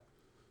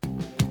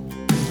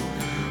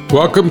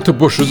Welcome to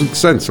Bushels and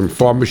Cents from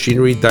Farm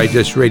Machinery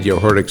Digest Radio,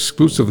 heard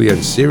exclusively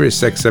on Sirius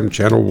XM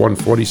Channel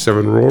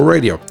 147 Rural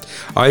Radio.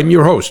 I am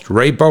your host,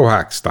 Ray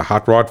Bohax, the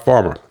Hot Rod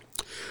Farmer.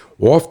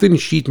 Often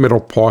sheet metal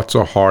parts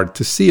are hard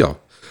to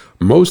seal.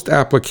 Most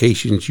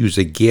applications use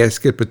a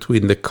gasket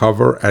between the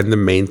cover and the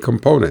main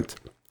component.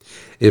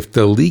 If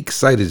the leak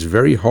site is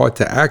very hard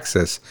to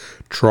access,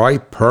 try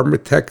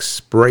Permatex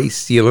Spray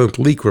Sealant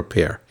Leak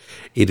Repair.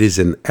 It is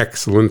an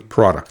excellent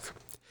product.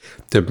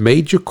 The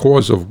major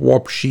cause of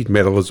warped sheet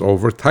metal is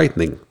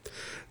over-tightening.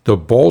 The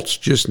bolts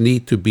just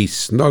need to be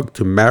snug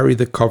to marry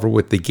the cover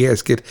with the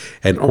gasket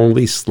and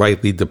only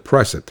slightly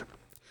depress it.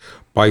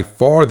 By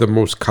far the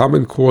most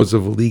common cause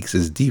of leaks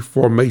is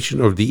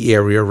deformation of the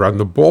area around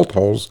the bolt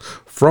holes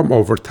from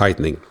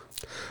over-tightening.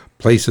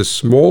 Place a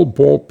small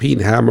ball-peen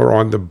hammer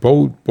on the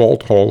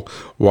bolt hole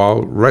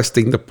while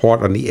resting the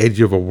part on the edge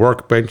of a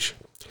workbench.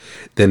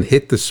 Then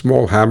hit the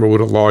small hammer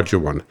with a larger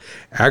one.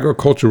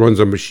 Agriculture runs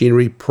on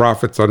machinery,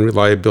 profits on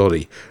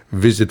reliability.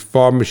 Visit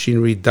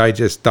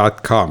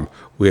farmmachinerydigest.com,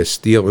 where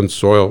steel and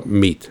soil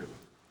meet.